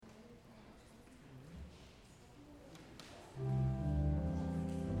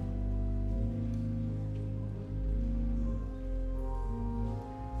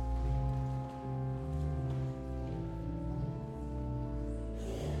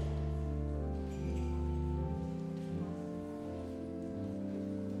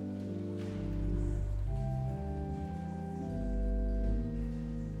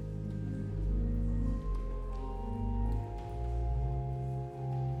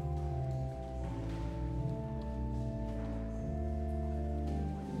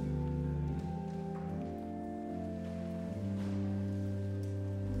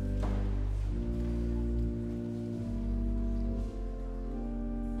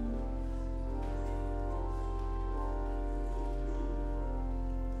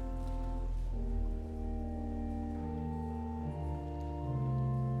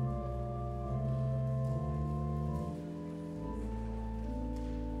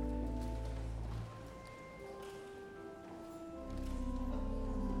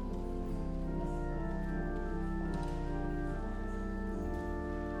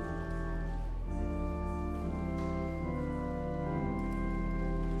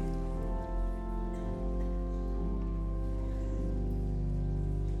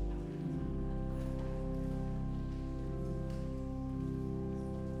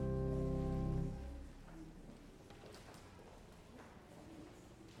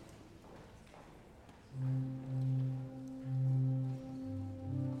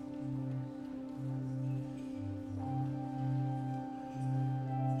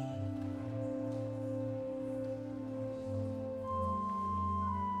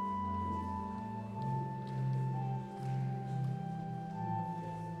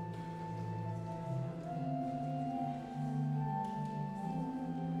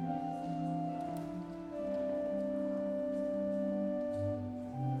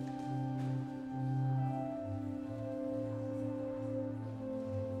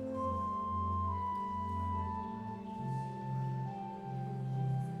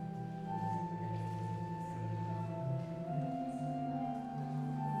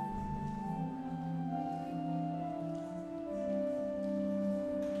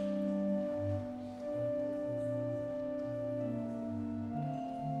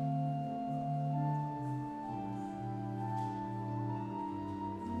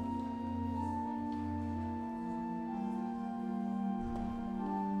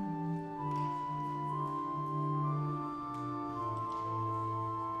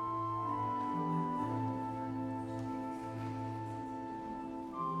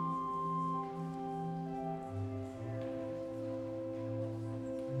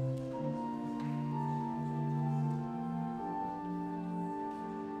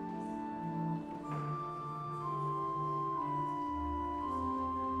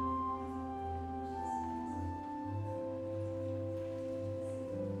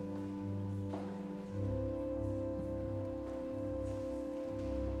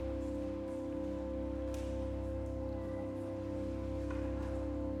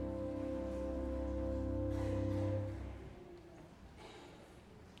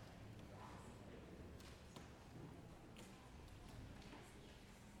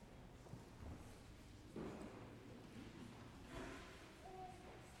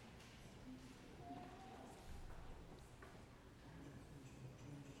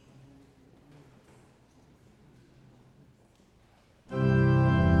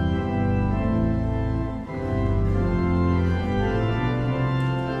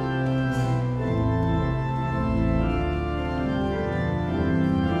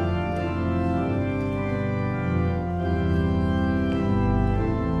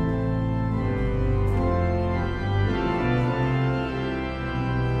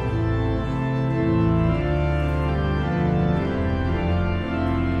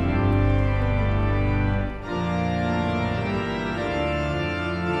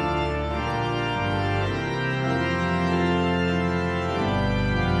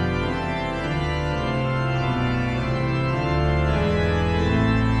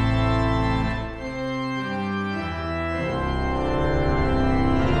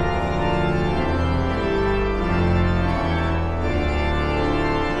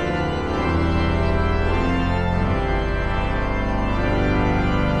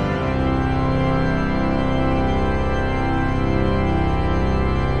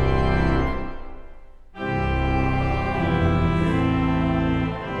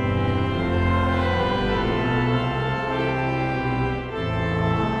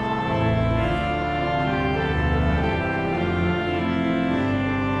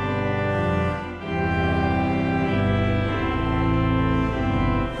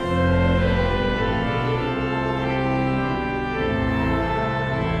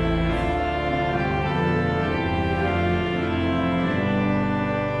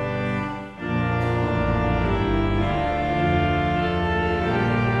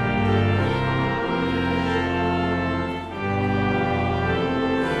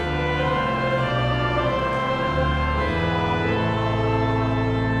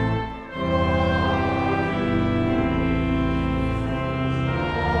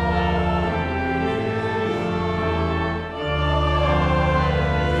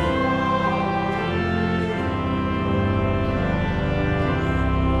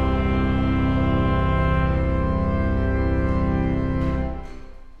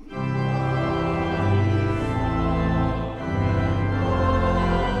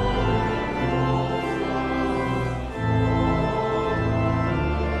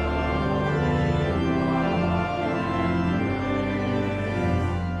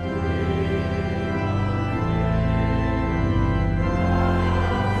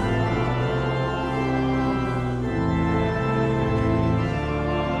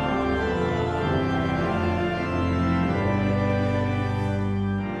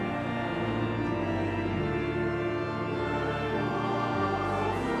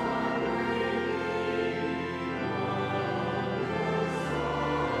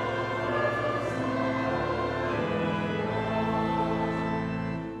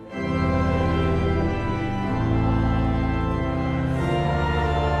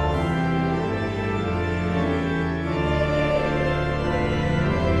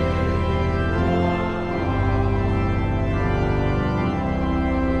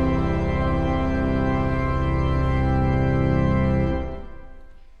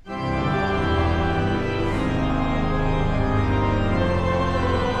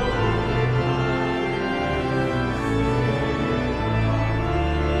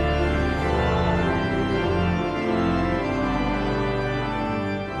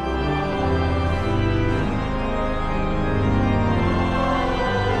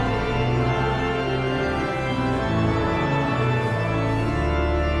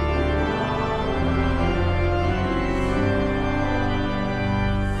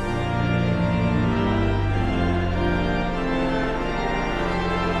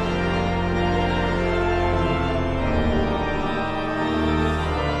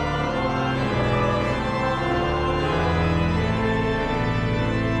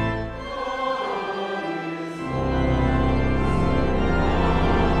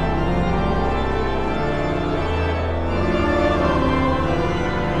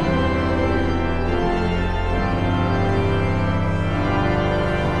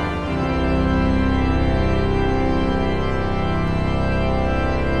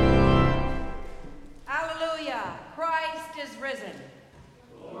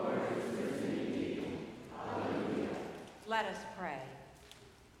Let us pray.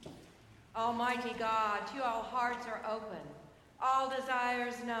 Almighty God, to you all hearts are open, all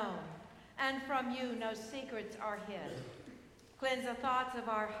desires known, and from you no secrets are hid. Cleanse the thoughts of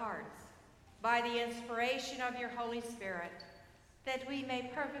our hearts by the inspiration of your Holy Spirit, that we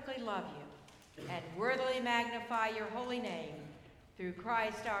may perfectly love you and worthily magnify your holy name through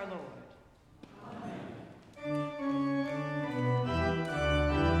Christ our Lord. Amen.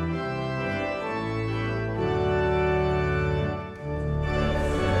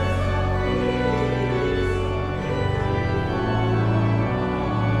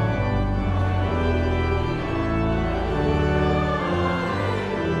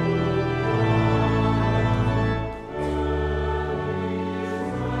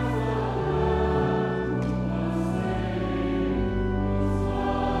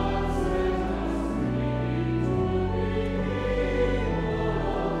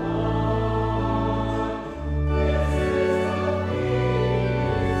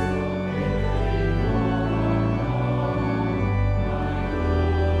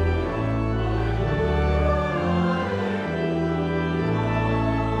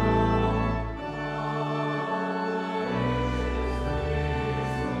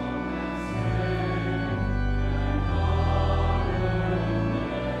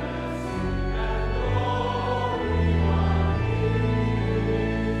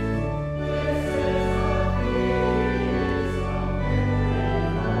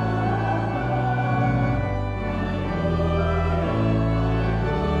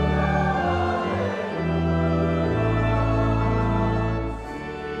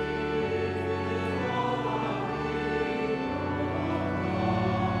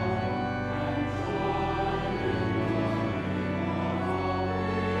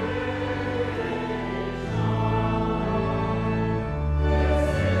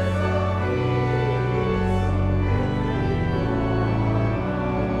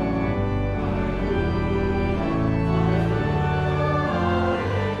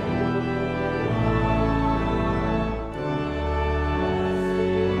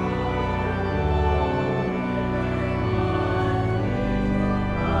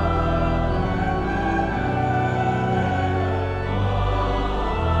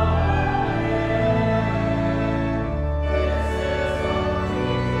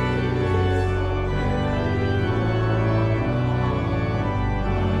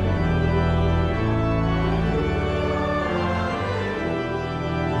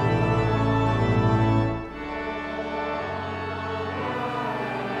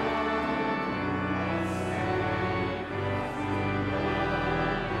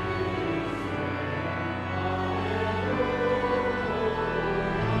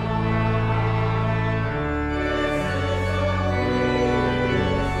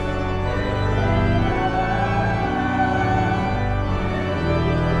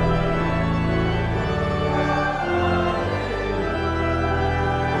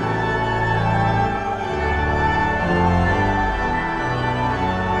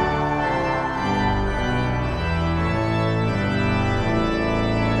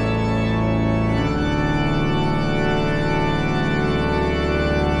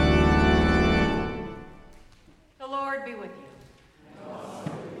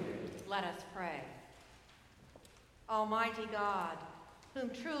 Almighty God, whom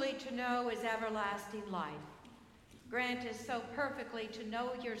truly to know is everlasting life, grant us so perfectly to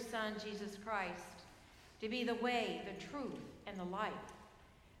know your Son, Jesus Christ, to be the way, the truth, and the life,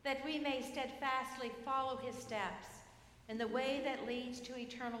 that we may steadfastly follow his steps in the way that leads to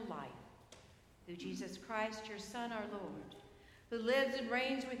eternal life. Through Jesus Christ, your Son, our Lord, who lives and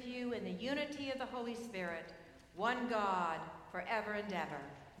reigns with you in the unity of the Holy Spirit, one God, forever and ever.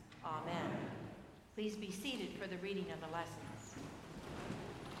 Amen. Please be seated for the reading of the lessons.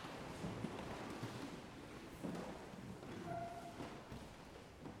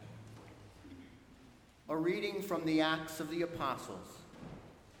 A reading from the Acts of the Apostles.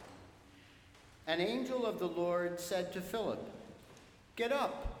 An angel of the Lord said to Philip, "Get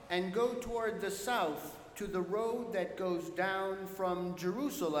up and go toward the south to the road that goes down from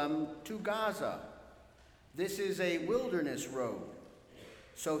Jerusalem to Gaza. This is a wilderness road."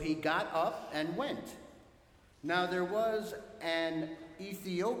 So he got up and went. Now there was an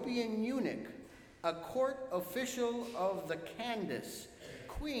Ethiopian eunuch, a court official of the Candace,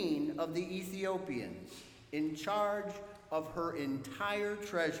 queen of the Ethiopians, in charge of her entire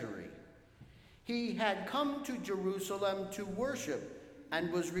treasury. He had come to Jerusalem to worship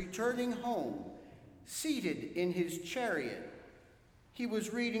and was returning home, seated in his chariot. He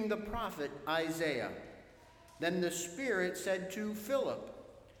was reading the prophet Isaiah. Then the Spirit said to Philip,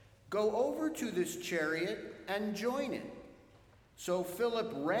 "Go over to this chariot and join it." So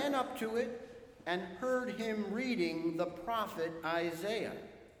Philip ran up to it and heard him reading the prophet Isaiah.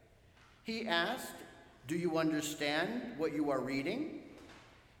 He asked, "Do you understand what you are reading?"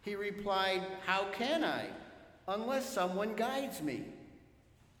 He replied, "How can I, unless someone guides me?"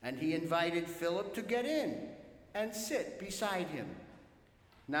 And he invited Philip to get in and sit beside him.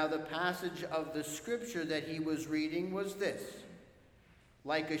 Now the passage of the scripture that he was reading was this: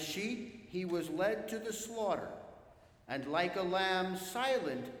 "Like a sheep he was led to the slaughter, and like a lamb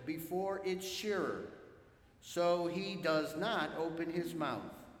silent before its shearer, so he does not open his mouth.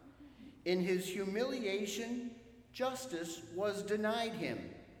 In his humiliation, justice was denied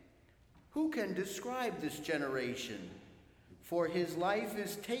him. Who can describe this generation? For his life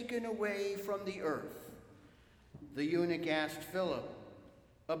is taken away from the earth." The eunuch asked Philip,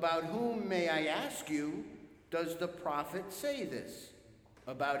 "About whom, may I ask you, does the prophet say this?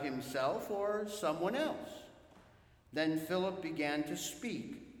 About himself or someone else?" Then Philip began to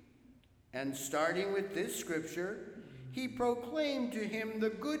speak, and starting with this scripture, he proclaimed to him the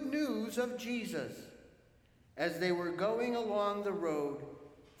good news of Jesus. As they were going along the road,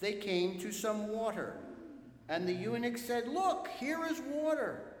 they came to some water, and the eunuch said, "Look, here is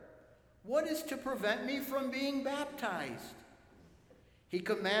water. What is to prevent me from being baptized?" He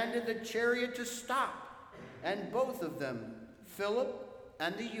commanded the chariot to stop, and both of them, Philip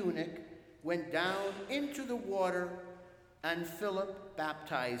and the eunuch, went down into the water, and Philip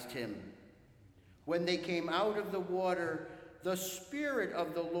baptized him. When they came out of the water, the Spirit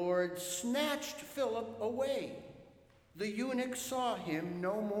of the Lord snatched Philip away. The eunuch saw him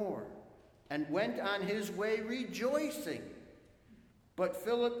no more, and went on his way rejoicing. But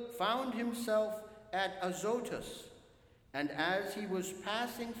Philip found himself at Azotus, and as he was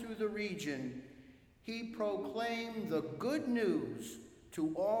passing through the region, he proclaimed the good news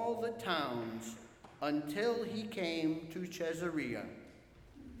to all the towns until he came to Caesarea.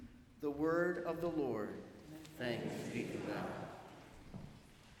 The word of the Lord. Thanks be to God.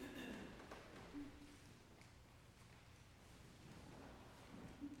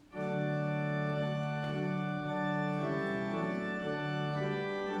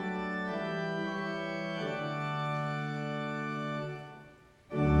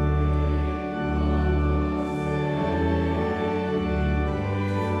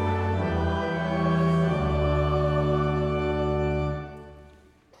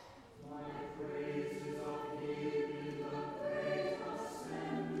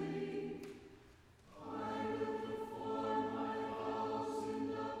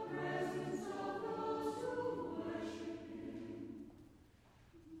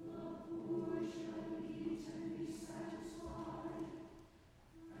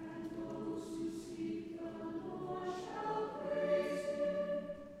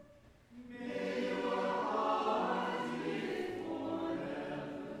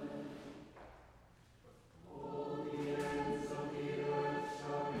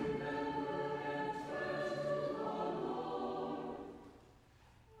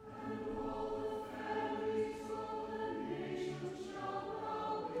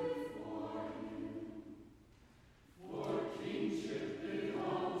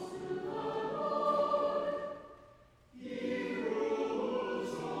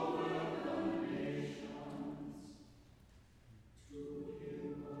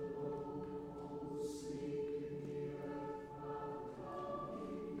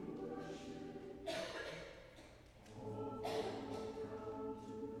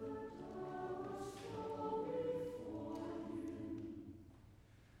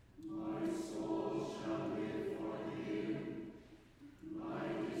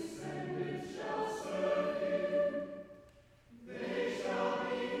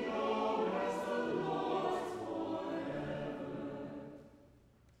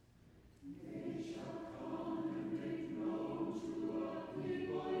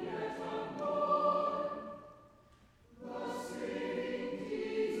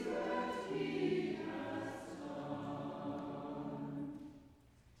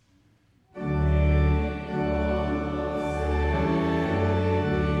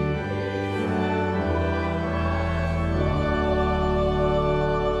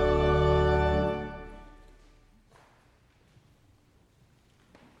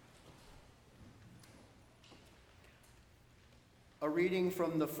 A reading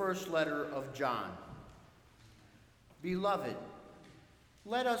from the first letter of John. Beloved,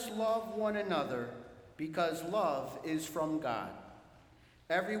 let us love one another, because love is from God.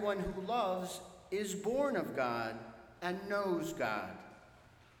 Everyone who loves is born of God and knows God.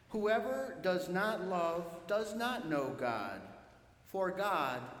 Whoever does not love does not know God, for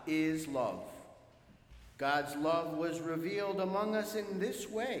God is love. God's love was revealed among us in this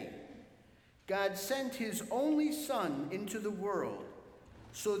way. God sent his only Son into the world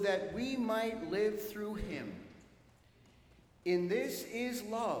so that we might live through him. In this is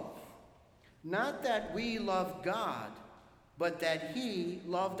love, not that we loved God, but that he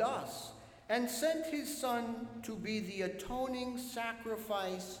loved us and sent his Son to be the atoning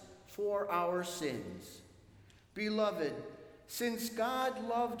sacrifice for our sins. Beloved, since God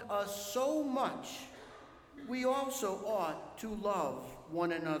loved us so much, we also ought to love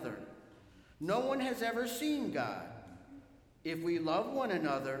one another. No one has ever seen God. If we love one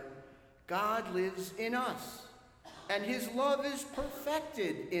another, God lives in us, and his love is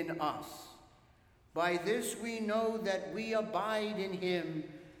perfected in us. By this we know that we abide in him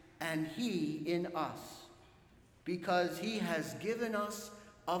and he in us, because he has given us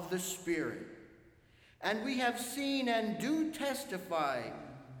of the Spirit. And we have seen and do testify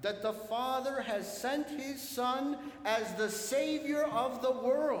that the Father has sent his Son as the Savior of the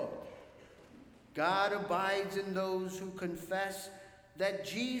world. God abides in those who confess that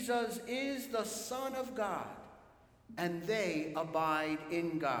Jesus is the Son of God, and they abide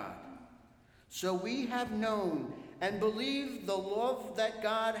in God. So we have known and believed the love that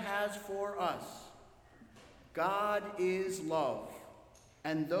God has for us. God is love,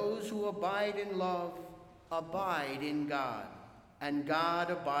 and those who abide in love abide in God, and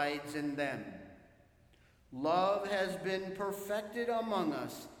God abides in them. Love has been perfected among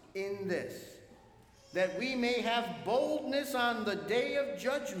us in this, that we may have boldness on the day of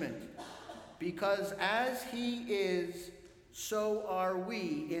judgment, because as he is, so are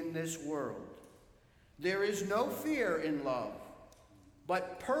we in this world. There is no fear in love,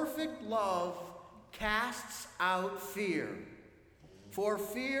 but perfect love casts out fear. For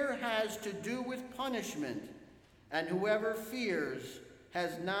fear has to do with punishment, and whoever fears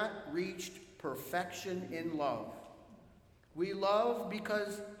has not reached perfection in love. We love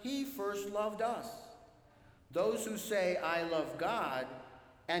because he first loved us. Those who say, "I love God,"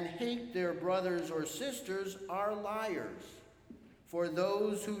 and hate their brothers or sisters are liars. For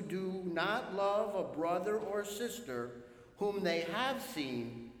those who do not love a brother or sister whom they have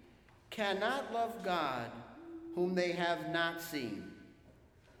seen cannot love God whom they have not seen.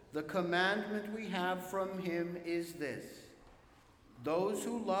 The commandment we have from him is this: those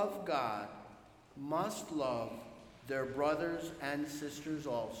who love God must love their brothers and sisters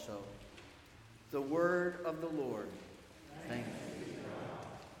also. The word of the Lord. Thank you.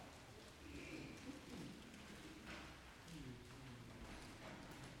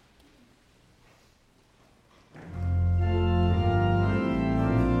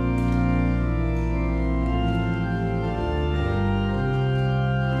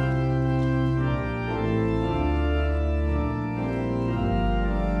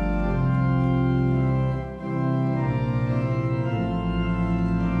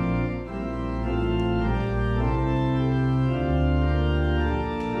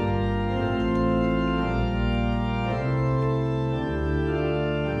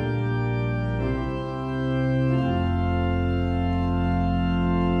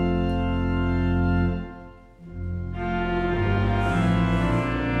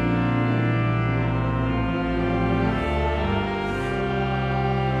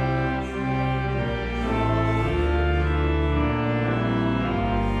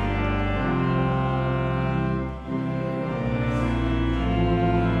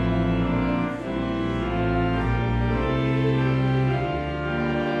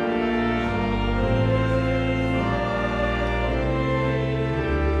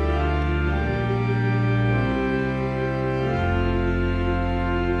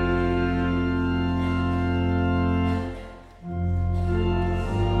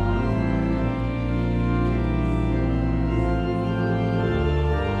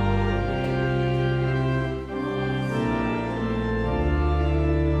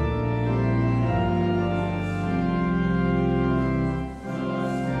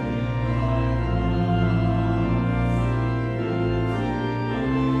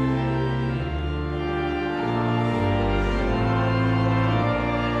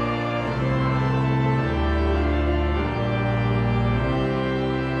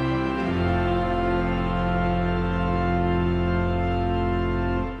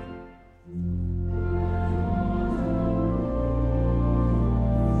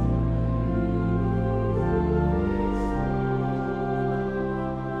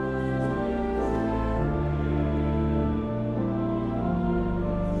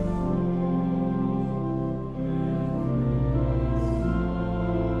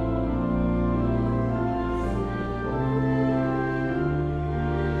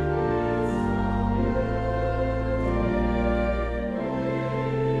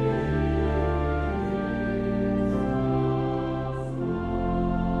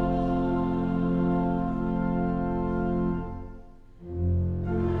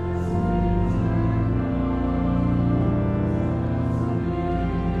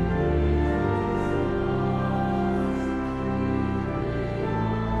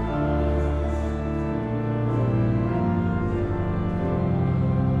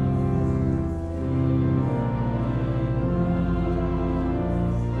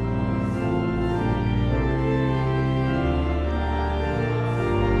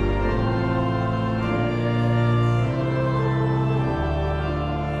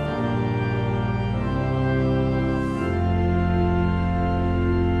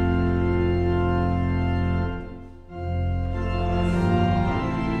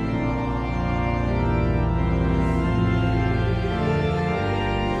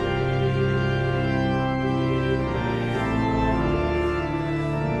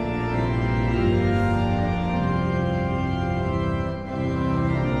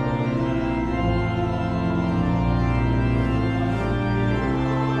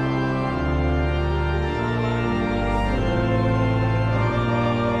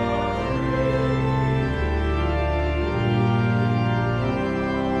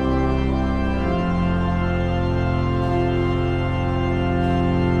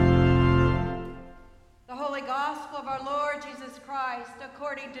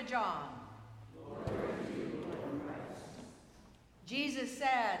 according to John. Jesus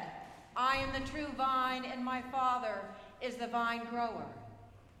said, I am the true vine, and my Father is the vine grower.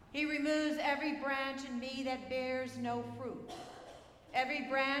 He removes every branch in me that bears no fruit. Every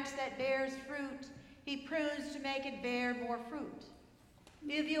branch that bears fruit, he prunes to make it bear more fruit.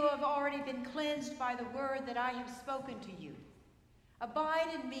 You have already been cleansed by the word that I have spoken to you. Abide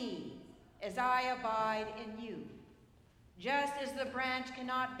in me as I abide in you. Just as the branch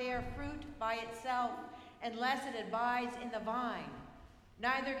cannot bear fruit by itself unless it abides in the vine,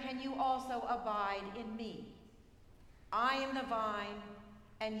 neither can you also abide in me. I am the vine,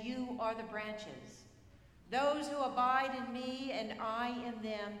 and you are the branches. Those who abide in me and I in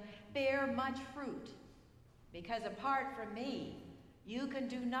them bear much fruit, because apart from me, you can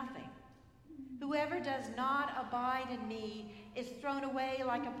do nothing. Whoever does not abide in me is thrown away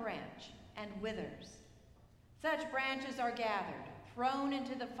like a branch and withers. Such branches are gathered, thrown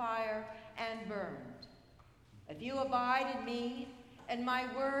into the fire, and burned. If you abide in me, and my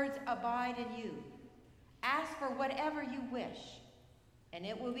words abide in you, ask for whatever you wish, and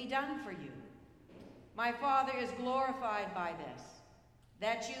it will be done for you. My Father is glorified by this,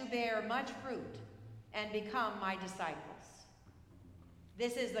 that you bear much fruit and become my disciples.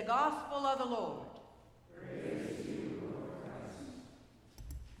 This is the gospel of the Lord. Praise to you, Lord Christ.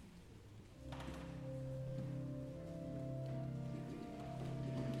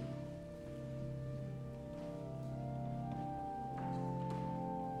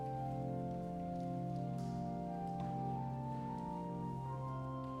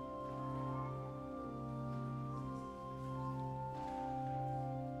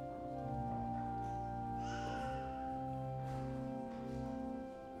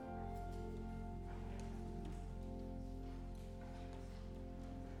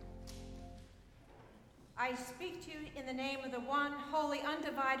 I speak to you in the name of the one holy,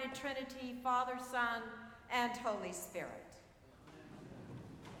 undivided Trinity, Father, Son, and Holy Spirit.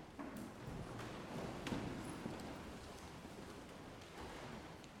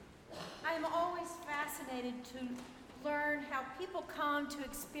 I am always fascinated to learn how people come to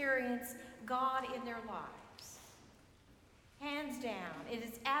experience God in their lives. Hands down, it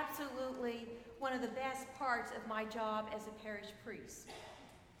is absolutely one of the best parts of my job as a parish priest.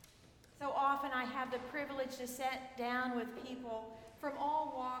 So often I have the privilege to sit down with people from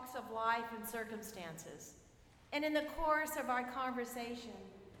all walks of life and circumstances. And in the course of our conversation,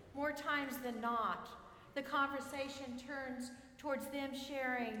 more times than not, the conversation turns towards them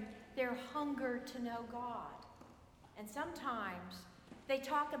sharing their hunger to know God. And sometimes they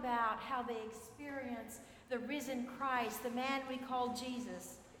talk about how they experience the risen Christ, the man we call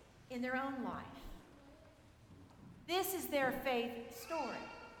Jesus, in their own life. This is their faith story.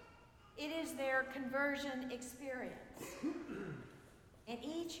 It is their conversion experience. And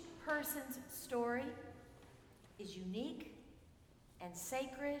each person's story is unique and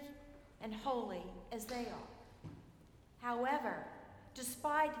sacred and holy as they are. However,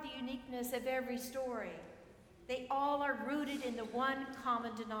 despite the uniqueness of every story, they all are rooted in the one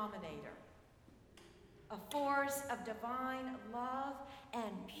common denominator, a force of divine love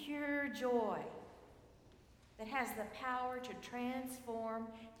and pure joy that has the power to transform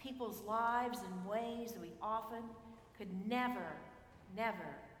people's lives in ways that we often could never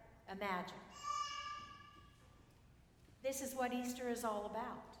imagine. This is what Easter is all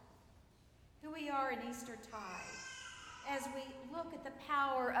about. Who we are in Eastertide, as we look at the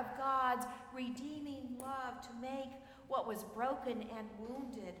power of God's redeeming love to make what was broken and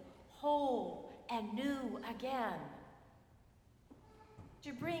wounded whole and new again.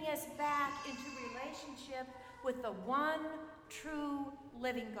 To bring us back into relationship with the one true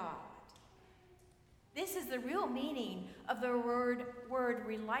living God. This is the real meaning of the word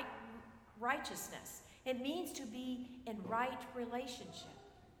righteousness. It means to be in right relationship.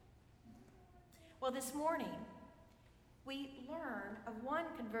 Well, this morning, we learn of one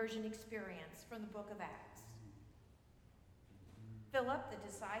conversion experience from the book of Acts. Philip, the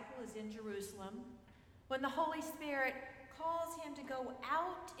disciple, is in Jerusalem when the Holy Spirit calls him to go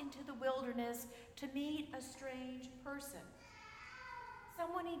out into the wilderness to meet a strange person,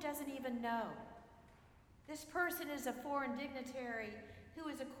 someone he doesn't even know. This person is a foreign dignitary who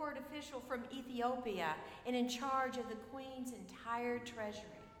is a court official from Ethiopia and in charge of the queen's entire treasury.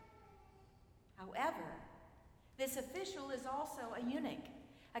 However, this official is also a eunuch,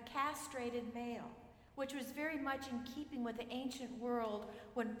 a castrated male, which was very much in keeping with the ancient world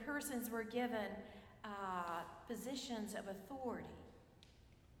when persons were given positions of authority.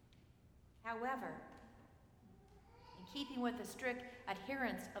 However, in keeping with the strict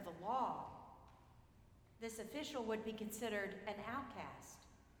adherence of the law, this official would be considered an outcast.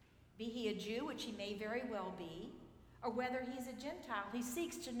 Be he a Jew, which he may very well be, or whether he's a Gentile, he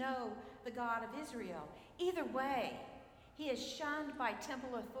seeks to know the God of Israel. Either way, he is shunned by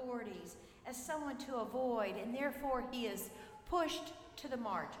temple authorities as someone to avoid, and therefore he is pushed to the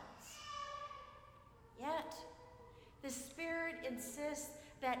margins. Yet, the Spirit insists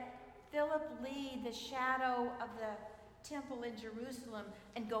that Philip lead the shadow of the temple in Jerusalem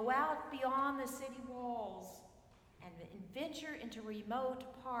and go out beyond the city walls and venture into a remote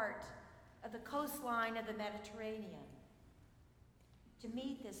part of the coastline of the Mediterranean to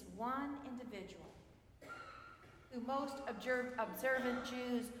meet this one individual who most observant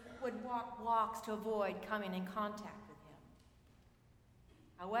Jews would walk blocks to avoid coming in contact with him.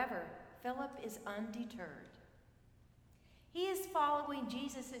 However, Philip is undeterred. He is following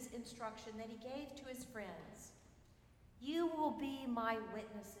Jesus' instruction that he gave to his friends. You will be my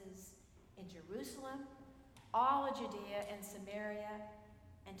witnesses in Jerusalem, all of Judea and Samaria,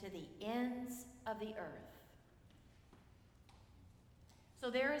 and to the ends of the earth. So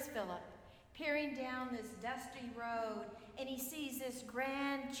there is Philip, peering down this dusty road, and he sees this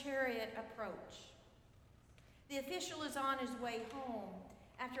grand chariot approach. The official is on his way home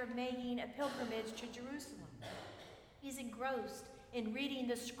after making a pilgrimage to Jerusalem. He's engrossed in reading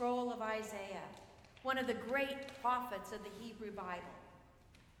the scroll of Isaiah, one of the great prophets of the Hebrew Bible.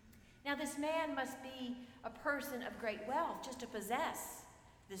 Now, this man must be a person of great wealth just to possess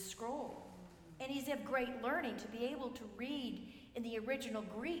this scroll. And he's of great learning to be able to read in the original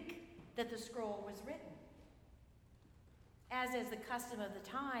Greek that the scroll was written. As is the custom of the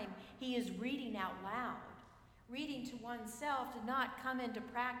time, he is reading out loud. Reading to oneself did not come into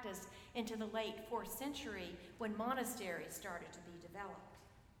practice into the late 4th century when monasteries started to be developed.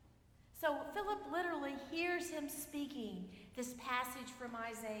 So Philip literally hears him speaking this passage from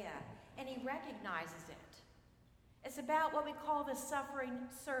Isaiah, and he recognizes it. It's about what we call the suffering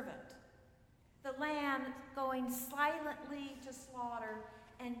servant, the lamb going silently to slaughter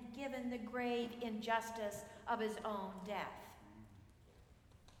and given the grave injustice of his own death.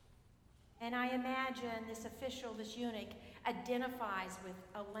 And I imagine this official, this eunuch, identifies with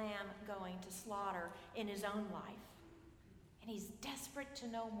a lamb going to slaughter in his own life. And he's desperate to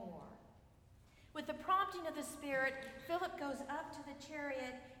know more. With the prompting of the Spirit, Philip goes up to the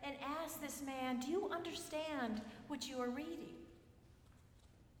chariot and asks this man, do you understand what you are reading?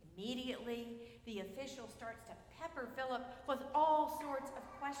 Immediately, the official starts to pepper Philip with all sorts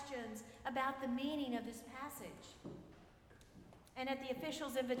of questions about the meaning of this passage. And at the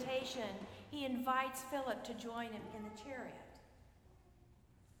official's invitation, he invites Philip to join him in the chariot.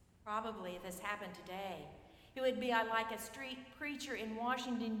 Probably, if this happened today, it would be like a street preacher in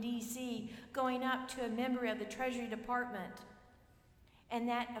Washington, D.C., going up to a member of the Treasury Department, and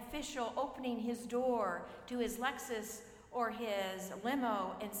that official opening his door to his Lexus or his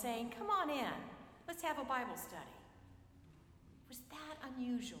limo and saying, come on in, let's have a Bible study. Was that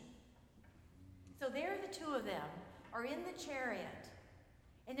unusual? So there the two of them are in the chariot,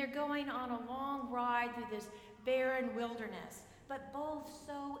 and they're going on a long ride through this barren wilderness, but both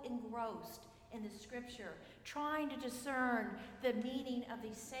so engrossed in the scripture, trying to discern the meaning of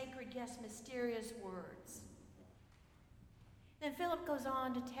these sacred yet mysterious words. Then Philip goes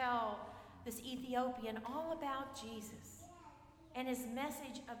on to tell this Ethiopian all about Jesus and his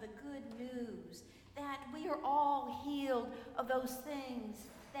message of the good news that we are all healed of those things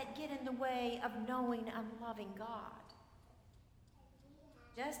that get in the way of knowing and loving God.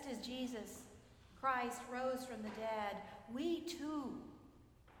 Just as Jesus Christ rose from the dead, we too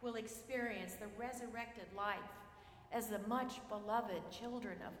will experience the resurrected life as the much beloved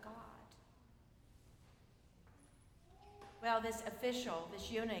children of God. Well, this official, this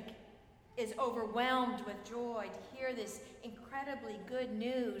eunuch, is overwhelmed with joy to hear this incredibly good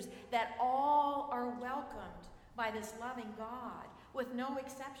news that all are welcomed by this loving God, with no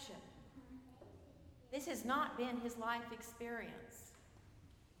exception. This has not been his life experience.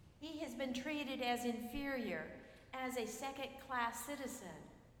 He has been treated as inferior, as a second-class citizen.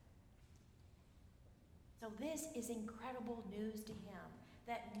 So this is incredible news to him,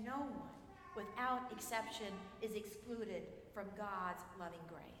 that no one, without exception, is excluded from God's loving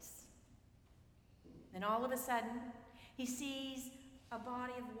grace. Then all of a sudden, he sees a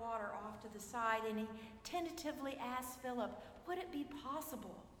body of water off to the side, and he tentatively asks Philip, would it be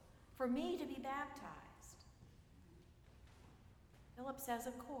possible for me to be baptized? Philip says,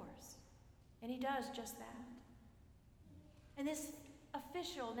 of course, and he does just that. And this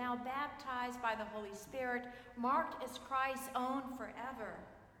official, now baptized by the Holy Spirit, marked as Christ's own forever,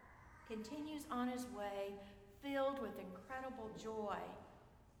 continues on his way, filled with incredible joy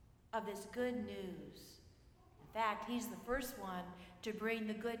of this good news In fact, he's the first one to bring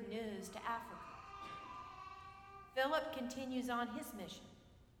the good news to Africa. Philip continues on his mission,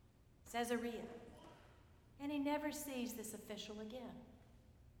 Caesarea, and he never sees this official again.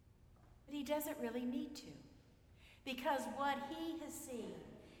 But he doesn't really need to, because what he has seen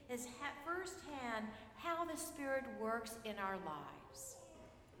is firsthand how the Spirit works in our lives,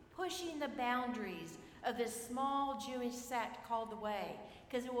 pushing the boundaries of this small Jewish sect called the Way,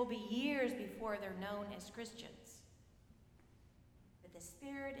 because it will be years before they're known as Christians. But the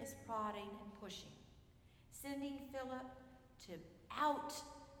Spirit is prodding and pushing, sending Philip out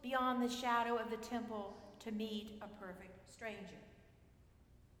beyond the shadow of the temple to meet a perfect stranger.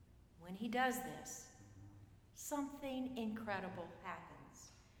 When he does this, something incredible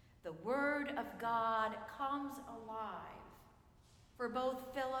happens. The Word of God comes alive for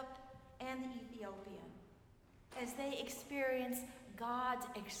both Philip and the Ethiopian as they experience God's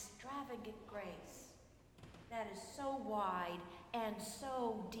extravagant grace that is so wide and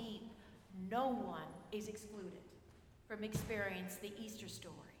so deep, no one is excluded from experiencing the Easter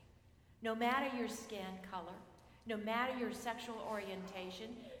story. No matter your skin color, no matter your sexual orientation,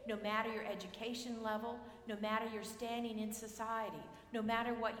 no matter your education level, no matter your standing in society, no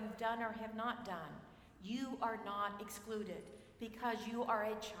matter what you've done or have not done, you are not excluded because you are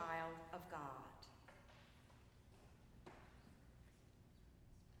a child of God.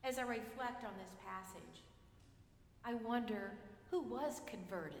 As I reflect on this passage, I wonder who was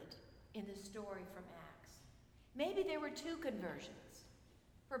converted in the story from Acts. Maybe there were two conversions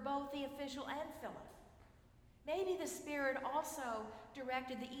for both the official and Philip. Maybe the Spirit also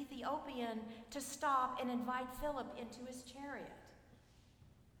directed the Ethiopian to stop and invite Philip into his chariot.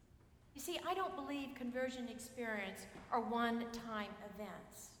 You see, I don't believe conversion experience are one-time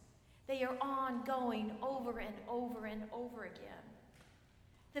events. They are ongoing over and over and over again.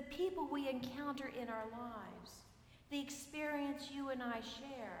 The people we encounter in our lives, the experience you and I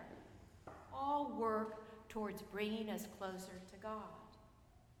share, all work towards bringing us closer to God,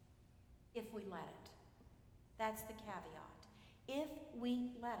 if we let it. That's the caveat. If we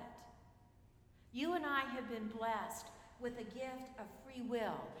let it. You and I have been blessed with a gift of free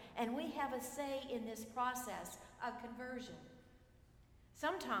will, and we have a say in this process of conversion.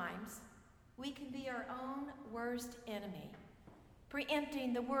 Sometimes we can be our own worst enemy,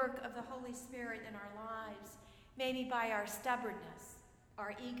 preempting the work of the Holy Spirit in our lives, maybe by our stubbornness,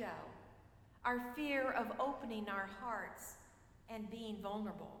 our ego, our fear of opening our hearts and being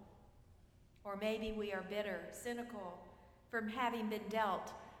vulnerable. Or maybe we are bitter, cynical from having been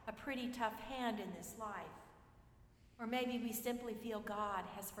dealt a pretty tough hand in this life. Or maybe we simply feel God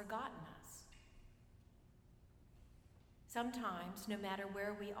has forgotten us. Sometimes, no matter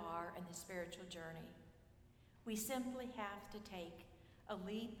where we are in the spiritual journey, we simply have to take a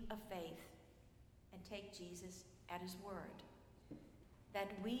leap of faith and take Jesus at his word. That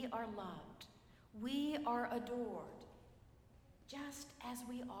we are loved, we are adored, just as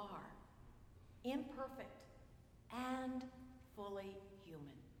we are, imperfect and fully human.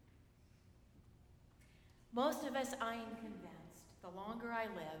 Most of us, I am convinced, the longer I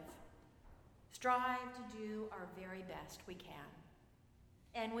live, strive to do our very best we can.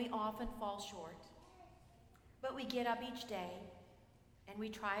 And we often fall short. But we get up each day and we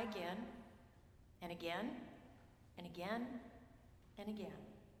try again and again and again and again.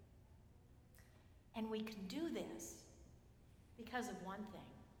 And we can do this because of one thing.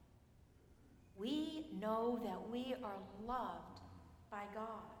 We know that we are loved by God,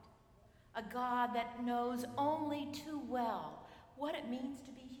 a God that knows only too well what it means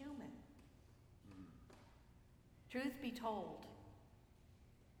to be human. Truth be told,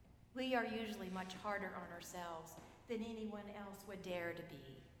 we are usually much harder on ourselves than anyone else would dare to be.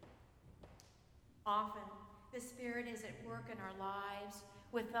 Often, the Spirit is at work in our lives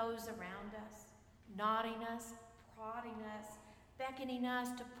with those around us, nodding us, prodding us, beckoning us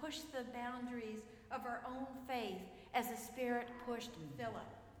to push the boundaries of our own faith as the Spirit pushed Philip,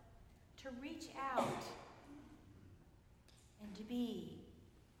 to reach out and to be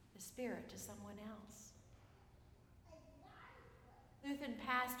the Spirit to someone else. Lutheran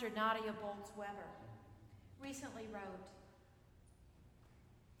pastor Nadia Bolz-Weber recently wrote,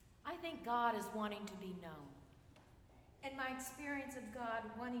 I think God is wanting to be known. And my experience of God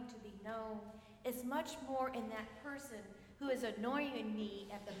wanting to be known is much more in that person who is annoying me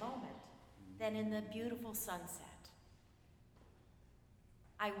at the moment than in the beautiful sunset.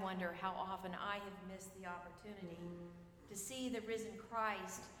 I wonder how often I have missed the opportunity to see the risen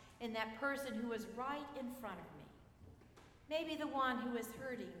Christ in that person who is right in front of me. Maybe the one who is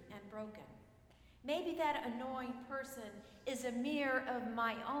hurting and broken. Maybe that annoying person is a mirror of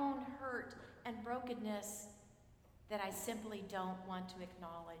my own hurt and brokenness that I simply don't want to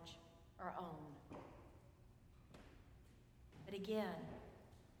acknowledge or own. But again,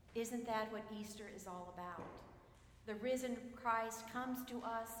 isn't that what Easter is all about? The risen Christ comes to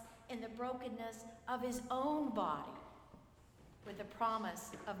us in the brokenness of his own body with the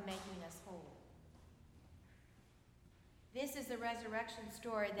promise of making us whole. This is the resurrection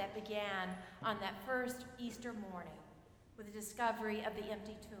story that began on that first Easter morning with the discovery of the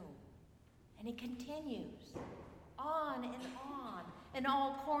empty tomb. And it continues on in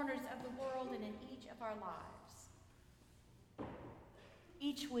all corners of the world and in each of our lives.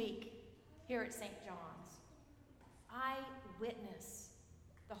 Each week here at St. John's, I witness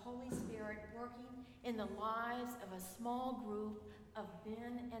the Holy Spirit working in the lives of a small group of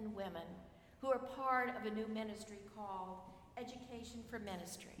men and women who are part of a new ministry called Education for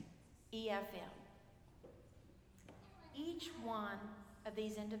Ministry, EFM. Each one of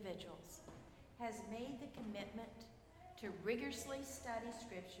these individuals has made the commitment to rigorously study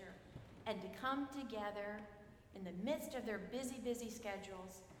Scripture and to come together in the midst of their busy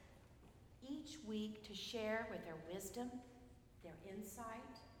schedules each week to share with their wisdom, their insight,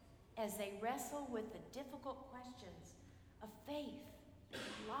 as they wrestle with the difficult questions of faith,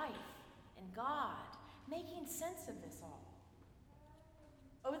 life, and God, making sense of this all.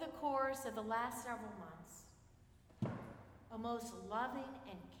 Over the course of the last several months, a most loving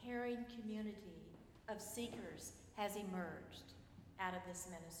and caring community of seekers has emerged out of this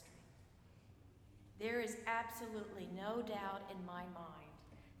ministry. There is absolutely no doubt in my mind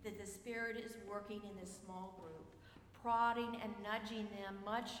that the Spirit is working in this small group, prodding and nudging them,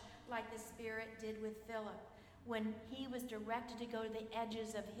 much like the Spirit did with Philip when he was directed to go to the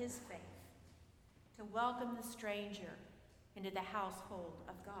edges of his faith, to welcome the stranger into the household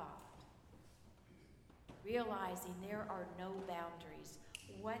of God, realizing there are no boundaries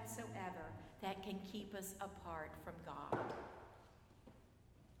whatsoever that can keep us apart from God.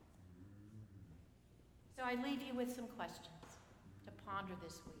 So I leave you with some questions to ponder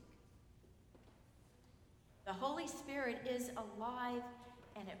this week. The Holy Spirit is alive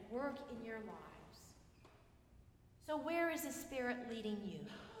and at work in your lives. So where is the Spirit leading you?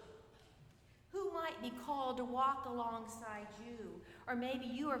 Who might be called to walk alongside you? Or maybe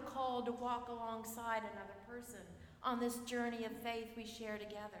you are called to walk alongside another person on this journey of faith we share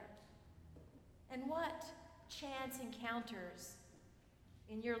together. And what chance encounters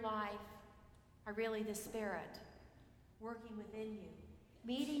in your life are really the Spirit working within you,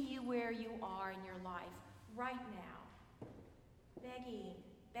 meeting you where you are in your life right now,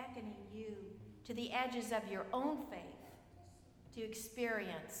 beckoning you to the edges of your own faith to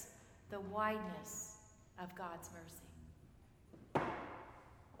experience the wideness of God's mercy. Amen.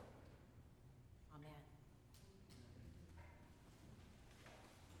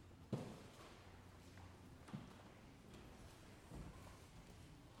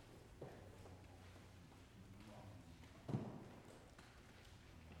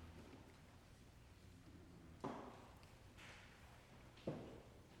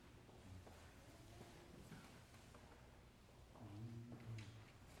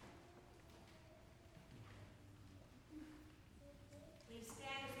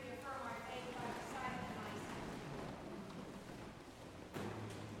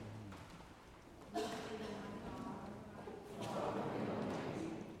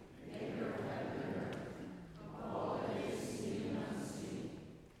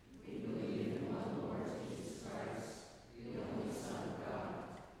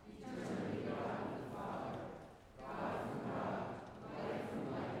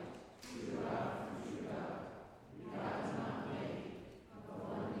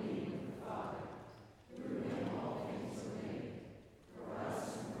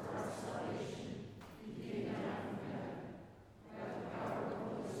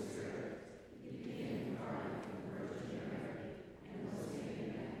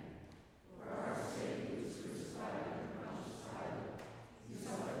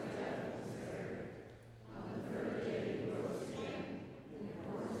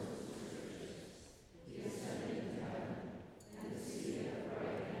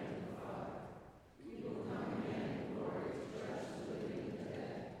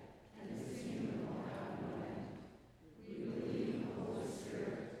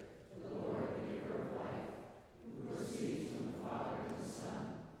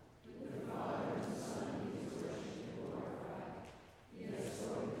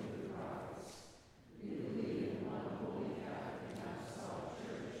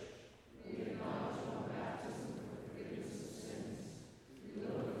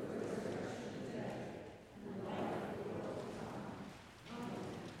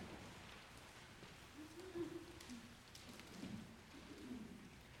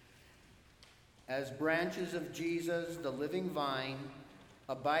 As branches of Jesus, the living vine,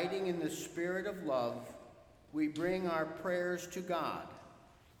 abiding in the spirit of love, we bring our prayers to God.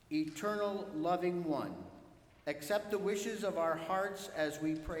 Eternal loving one, accept the wishes of our hearts as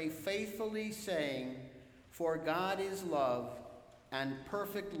we pray faithfully, saying, "For God is love, and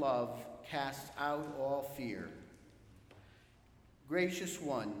perfect love casts out all fear." Gracious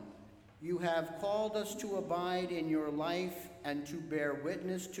one, you have called us to abide in your life and to bear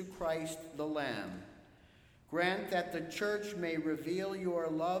witness to Christ the Lamb. Grant that the church may reveal your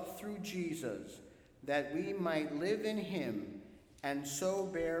love through Jesus, that we might live in him and so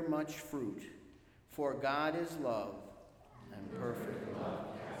bear much fruit. For God is love, and perfect love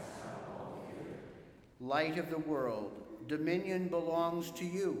casts out all fear. Light of the world, dominion belongs to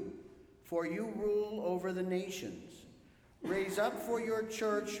you, for you rule over the nations. Raise up for your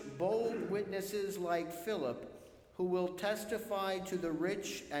church bold witnesses like Philip, who will testify to the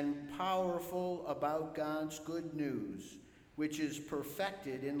rich and powerful about God's good news, which is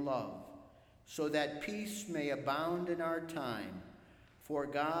perfected in love, so that peace may abound in our time. For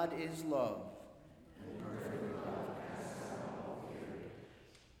God is love, and perfect love casts out all fear.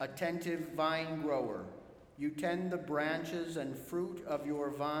 Attentive vine grower, you tend the branches and fruit of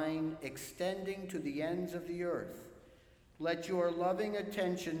your vine, extending to the ends of the earth. Let your loving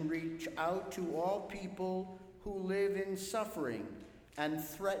attention reach out to all people who live in suffering and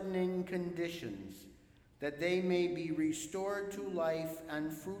threatening conditions, that they may be restored to life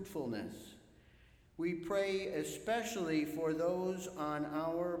and fruitfulness. We pray especially for those on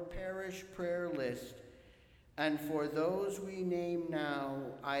our parish prayer list and for those we name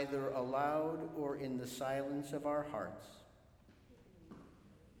now, either aloud or in the silence of our hearts.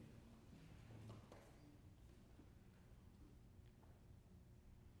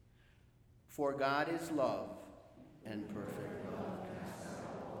 For God is love, and perfect love casts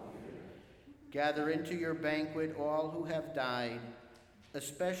out all fear. Gather into your banquet all who have died,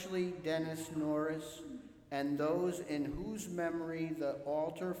 especially Dennis Norris and those in whose memory the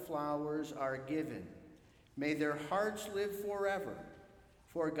altar flowers are given. May their hearts live forever,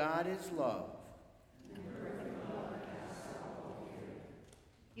 for God is love. And perfect love casts out all fear.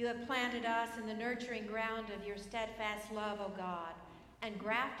 You have planted us in the nurturing ground of your steadfast love, O God, and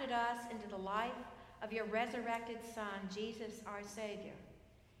grafted us into the life of your resurrected Son, Jesus our Savior.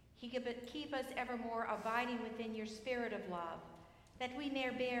 Keep us evermore abiding within your spirit of love, that we may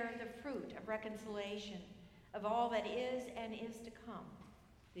bear the fruit of reconciliation of all that is and is to come.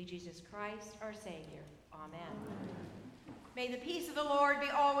 Through Jesus Christ our Savior. Amen. May the peace of the Lord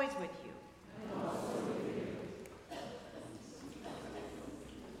be always with you. And also with you.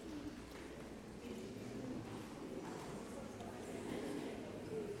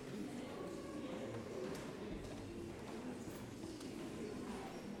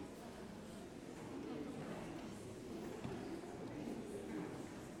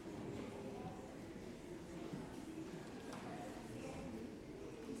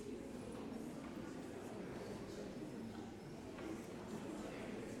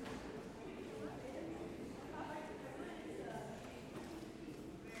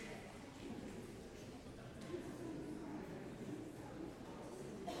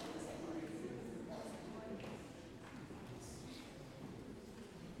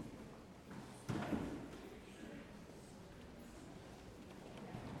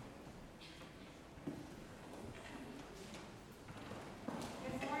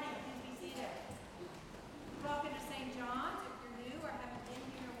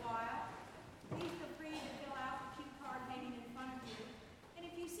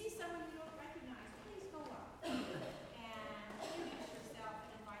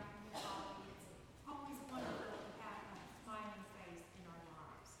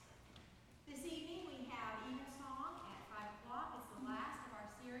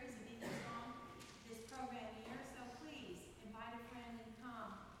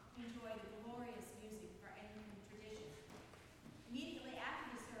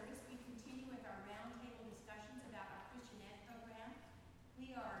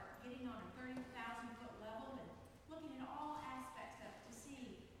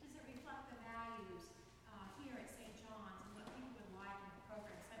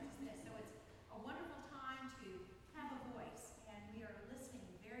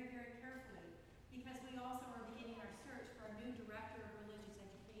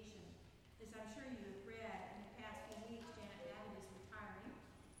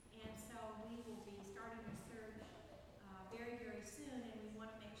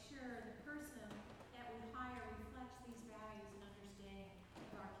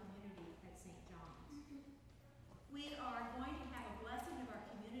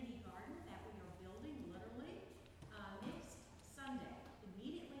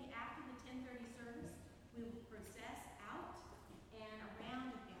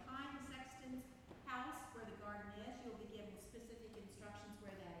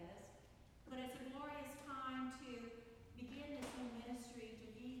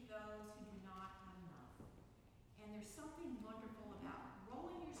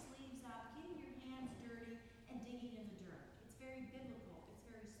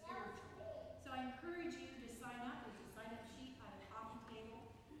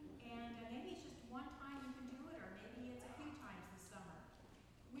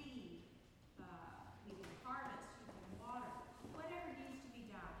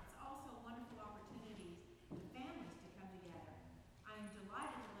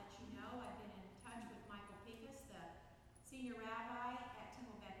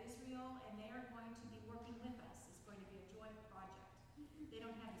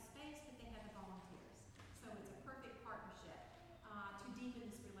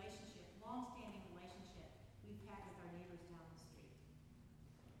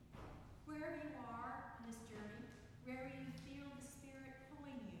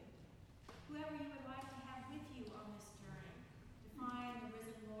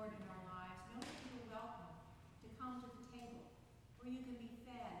 where you can be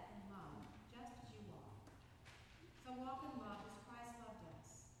fed and loved just as you are. So walk in love as Christ loved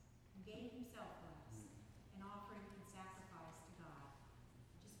us and gave himself for us, an offering and sacrifice to God.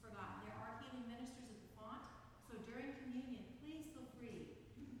 Just forgotten, there are healing ministers at the font, so during communion, please feel free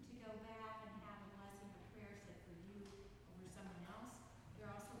to go back and have a blessing or prayer said for you or for someone else. There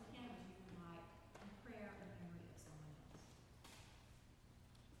are also candles you can light in prayer in memory of someone else.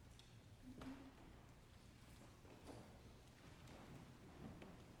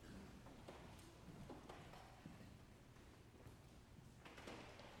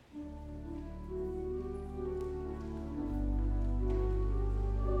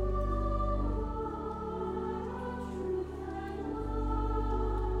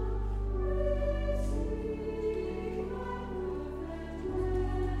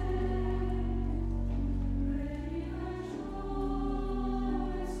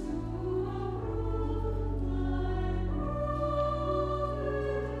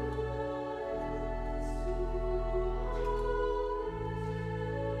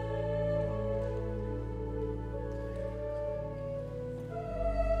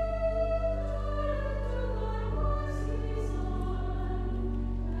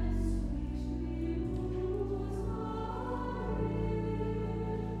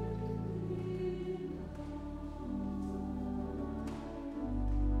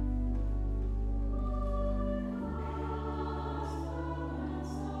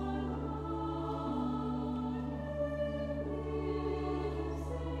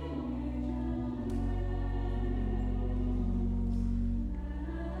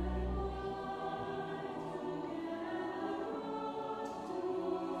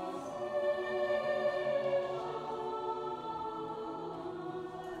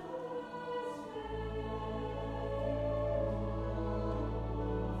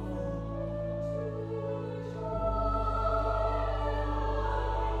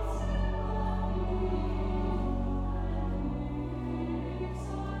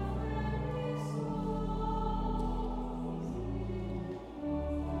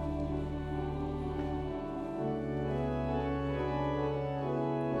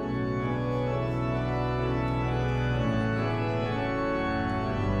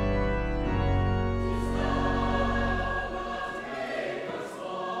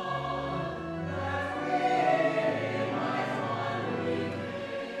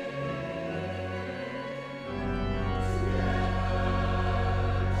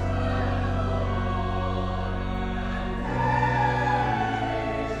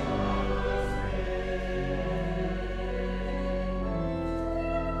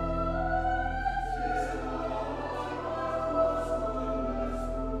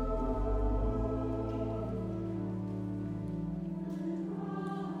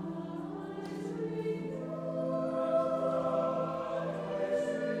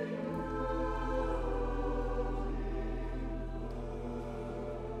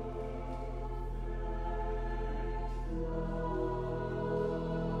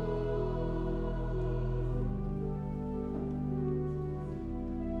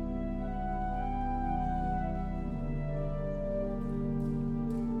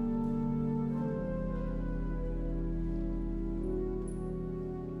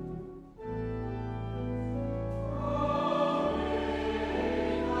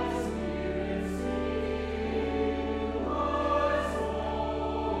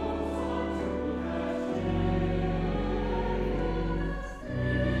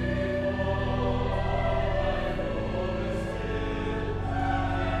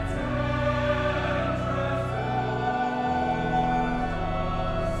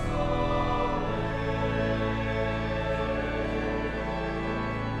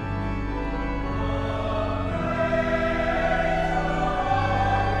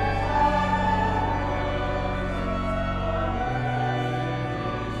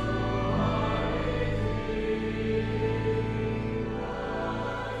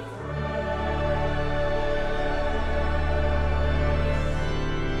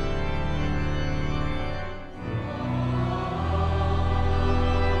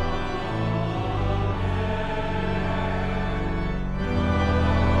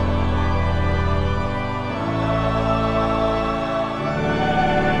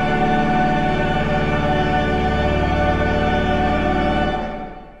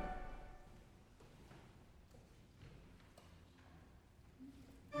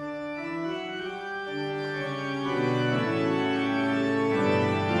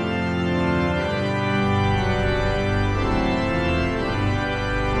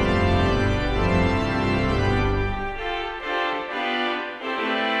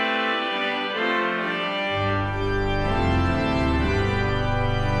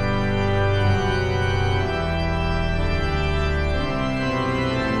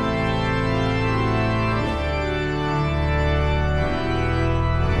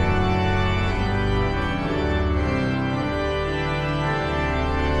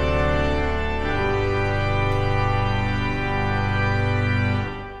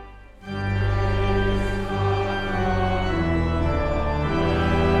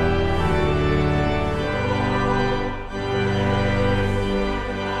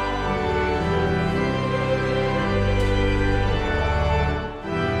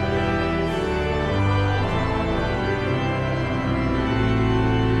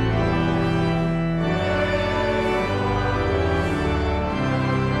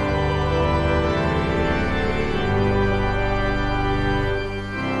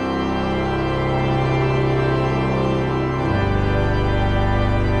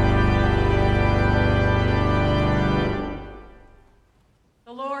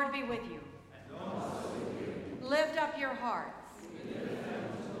 Lord be with you. And also with you. Lift up your hearts. We lift them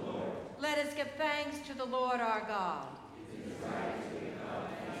to the Lord. Let us give thanks to the Lord our God. It is right to give God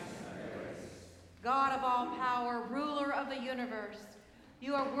thanks and praise. God of all power, ruler of the universe,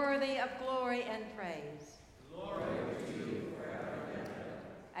 you are worthy of glory and praise. Glory to you forever and ever.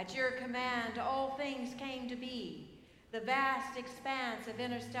 At your command, all things came to be. The vast expanse of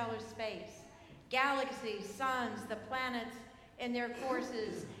interstellar space, galaxies, suns, the planets in their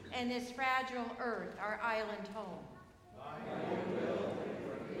courses, and this fragile earth, our island home. By your will, they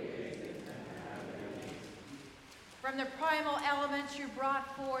were created and have their being. From the primal elements you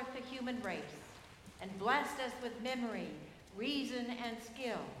brought forth the human race and blessed us with memory, reason, and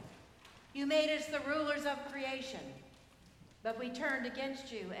skill. You made us the rulers of creation, but we turned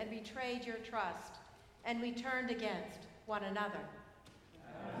against you and betrayed your trust, and we turned against one another.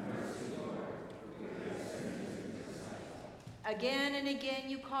 Have mercy, Lord, for we have sinned in your sight. Again and again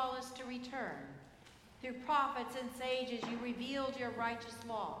you call us to return. Through prophets and sages you revealed your righteous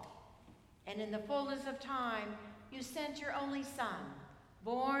law, and in the fullness of time you sent your only Son,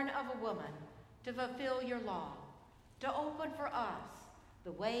 born of a woman, to fulfill your law, to open for us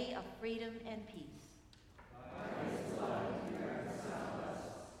the way of freedom and peace. By his blood you reconciled us.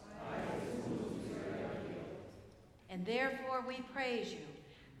 By his wounds we are healed. And therefore we praise you,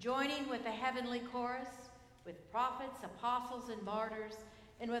 joining with the heavenly chorus, with prophets, apostles, and martyrs,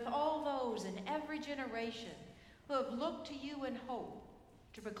 and with all those in every generation who have looked to you in hope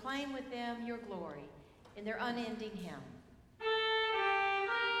to proclaim with them your glory in their unending hymn.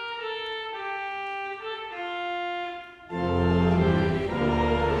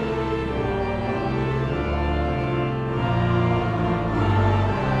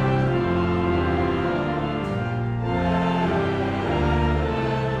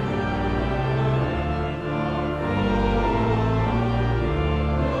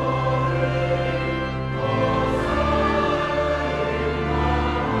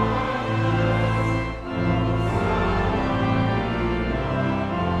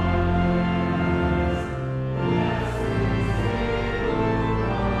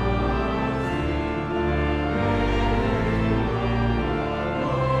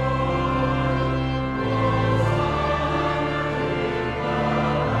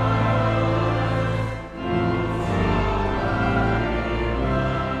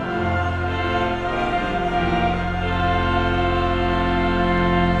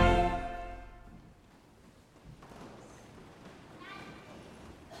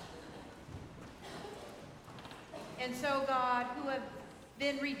 And so, God, who have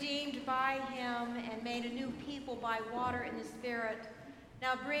been redeemed by him and made a new people by water and the Spirit,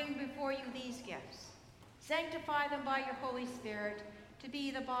 now bring before you these gifts. Sanctify them by your Holy Spirit to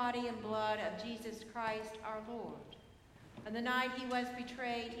be the body and blood of Jesus Christ our Lord. On the night he was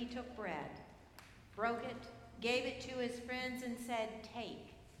betrayed, he took bread, broke it, gave it to his friends, and said,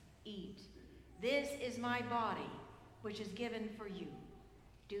 "Take, eat. This is my body, which is given for you.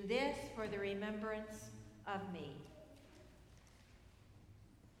 Do this for the remembrance of me."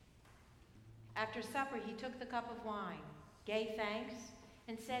 After supper, he took the cup of wine, gave thanks,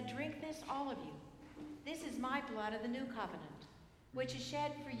 and said, "Drink this, all of you. This is my blood of the new covenant, which is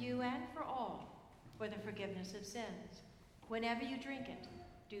shed for you and for all for the forgiveness of sins. Whenever you drink it,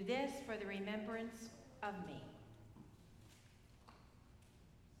 do this for the remembrance of me."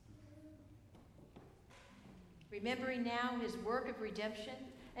 Remembering now his work of redemption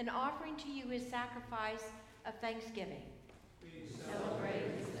and offering to you his sacrifice of thanksgiving, We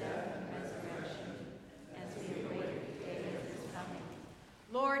celebrate his death and resurrection as we await the day of his coming.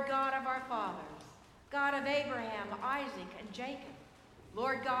 Lord God of our fathers, God of Abraham, Isaac, and Jacob,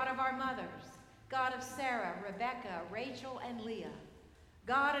 Lord God of our mothers, God of Sarah, Rebekah, Rachel, and Leah,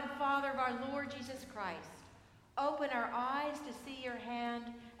 God and Father of our Lord Jesus Christ, open our eyes to see your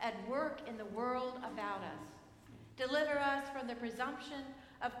hand at work in the world about us. Deliver us from the presumption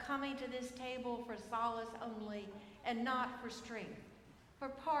of coming to this table for solace only and not for strength, for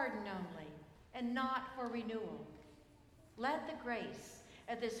pardon only and not for renewal. Let the grace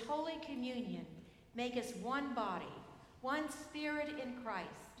of this Holy Communion make us one body, one spirit in Christ,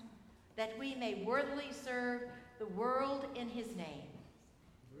 that we may worthily serve the world in his name.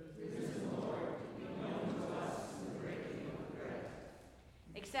 Risen Lord, be known to us in the breaking of bread.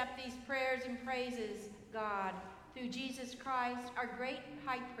 Accept these prayers and praises, God, through Jesus Christ, our great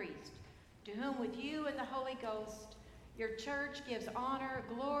high priest, to whom with you and the Holy Ghost, your church gives honor,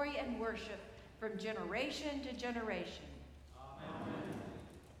 glory, and worship from generation to generation. Amen.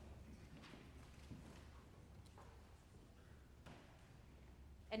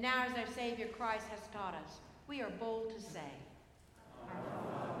 And now, as our Savior Christ has taught us, we are bold to say, Our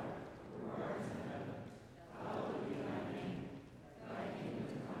Father,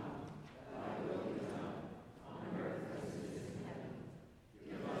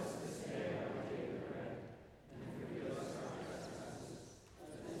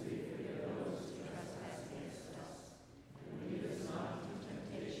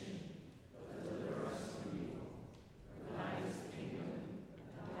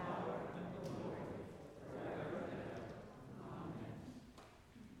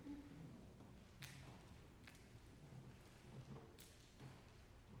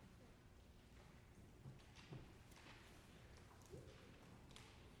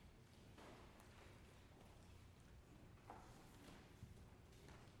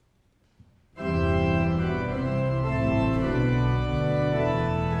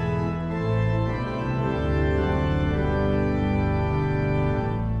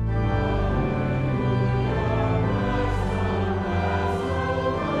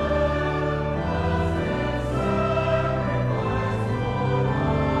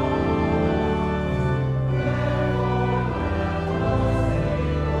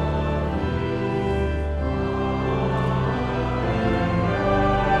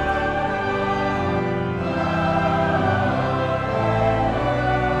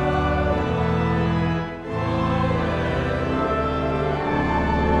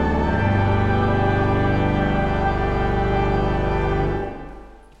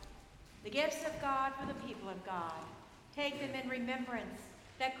 of God. Take them in remembrance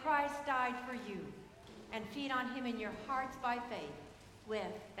that Christ died for you, and feed on him in your hearts by faith with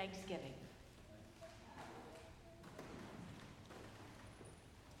thanksgiving.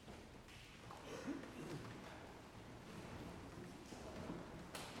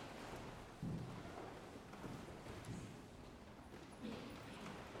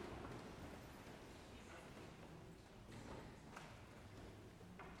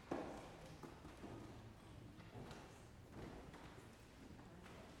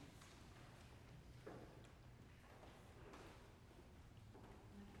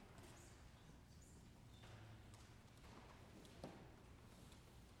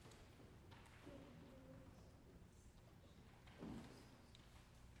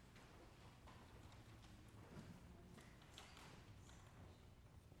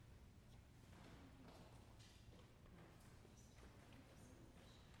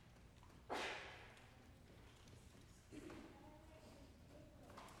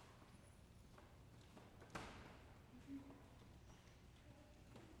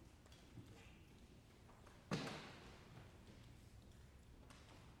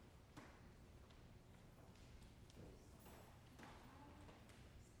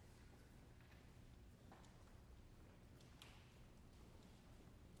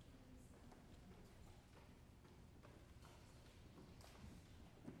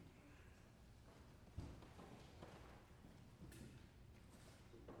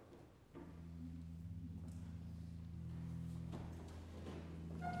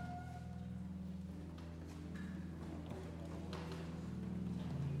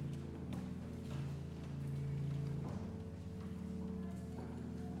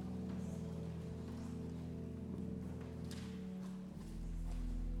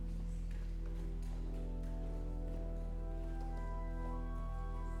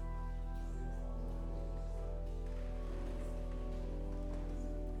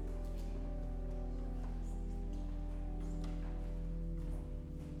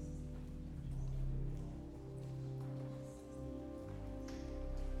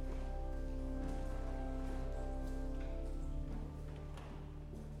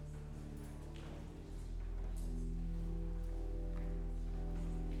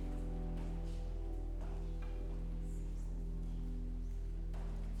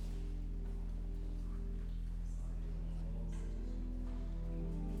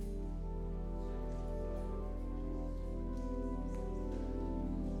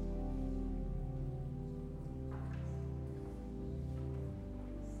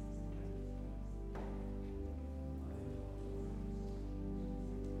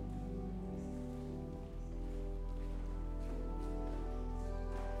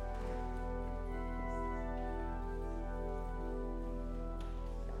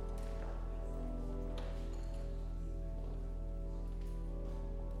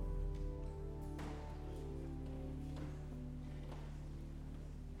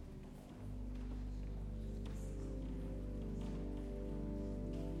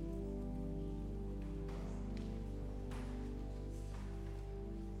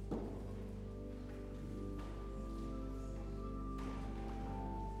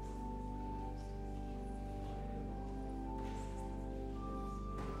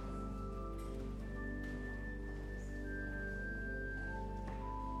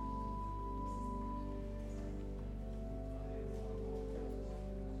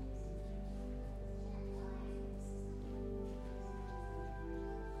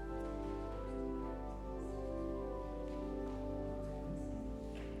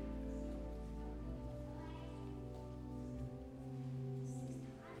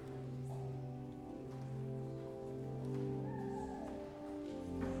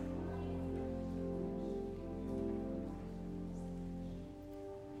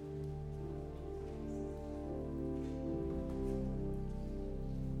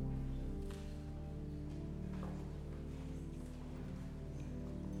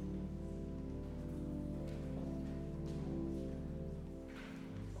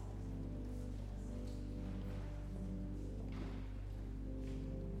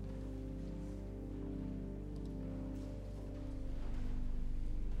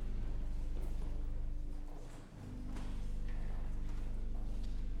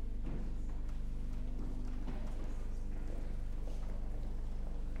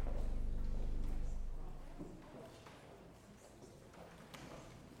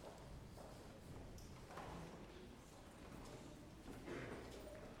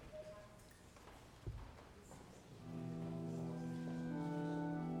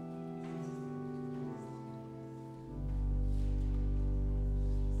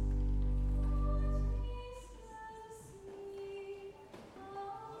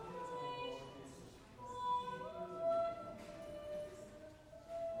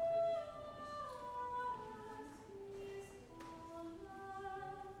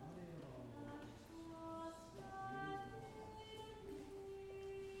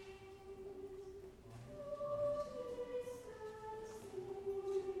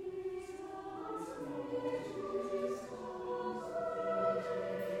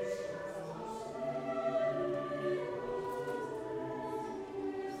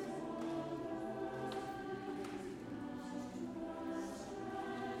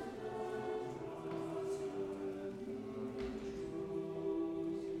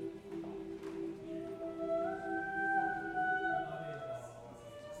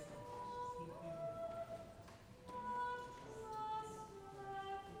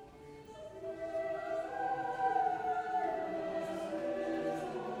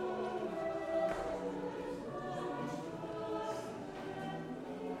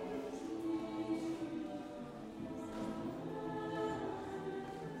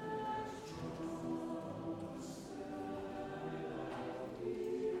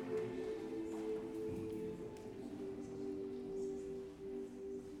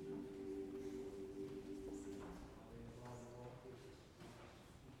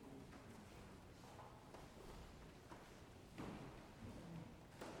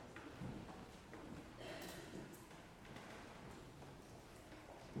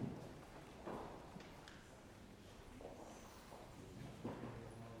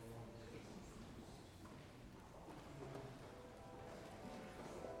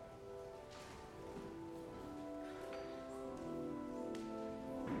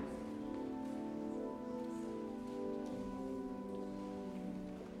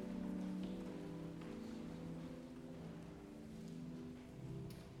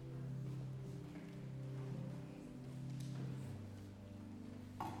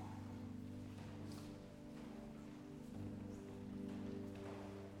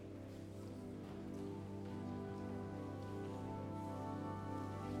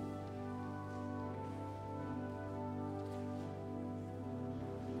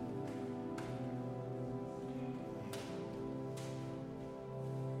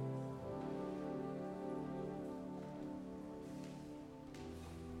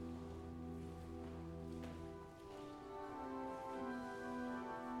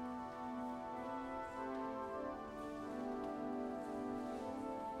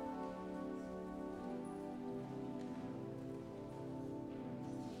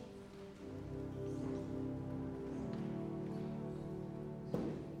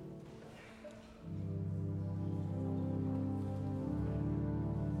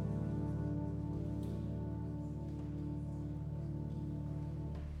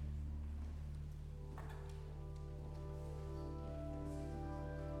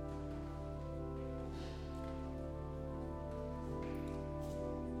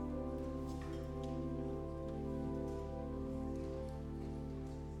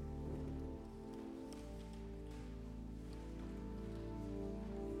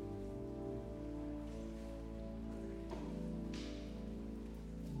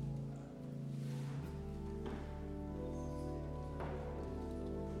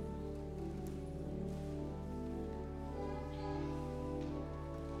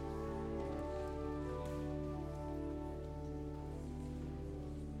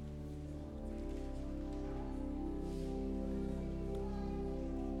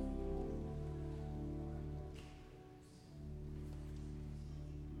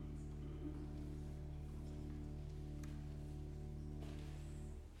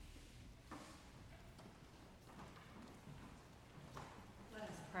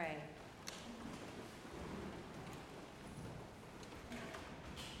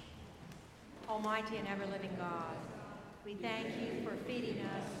 almighty and ever-living God, we thank you for feeding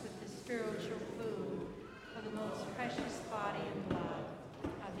us with the spiritual food of the most precious body and blood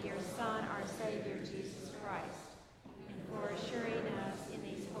of your Son, our Savior, Jesus Christ, and for assuring us in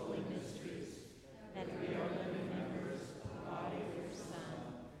these holy mysteries that we are living members of the body of your Son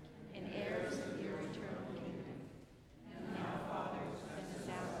and heirs of your eternal kingdom. And now, Father, send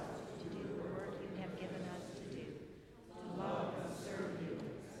us out to do the work you have given us to do, to love and serve you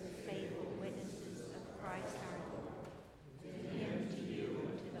as faithful witnesses of Christ our Lord. To him, to you,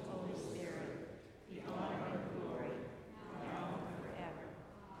 and to the Holy Spirit, be honor and glory, now and forever.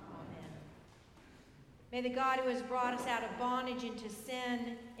 Amen. May the God who has brought us out of bondage into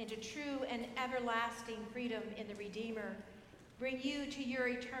sin, into true and everlasting freedom in the Redeemer, bring you to your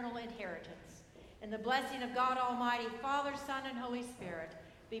eternal inheritance. And the blessing of God Almighty, Father, Son, and Holy Spirit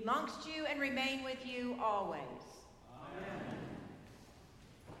be amongst you and remain with you always. Amen.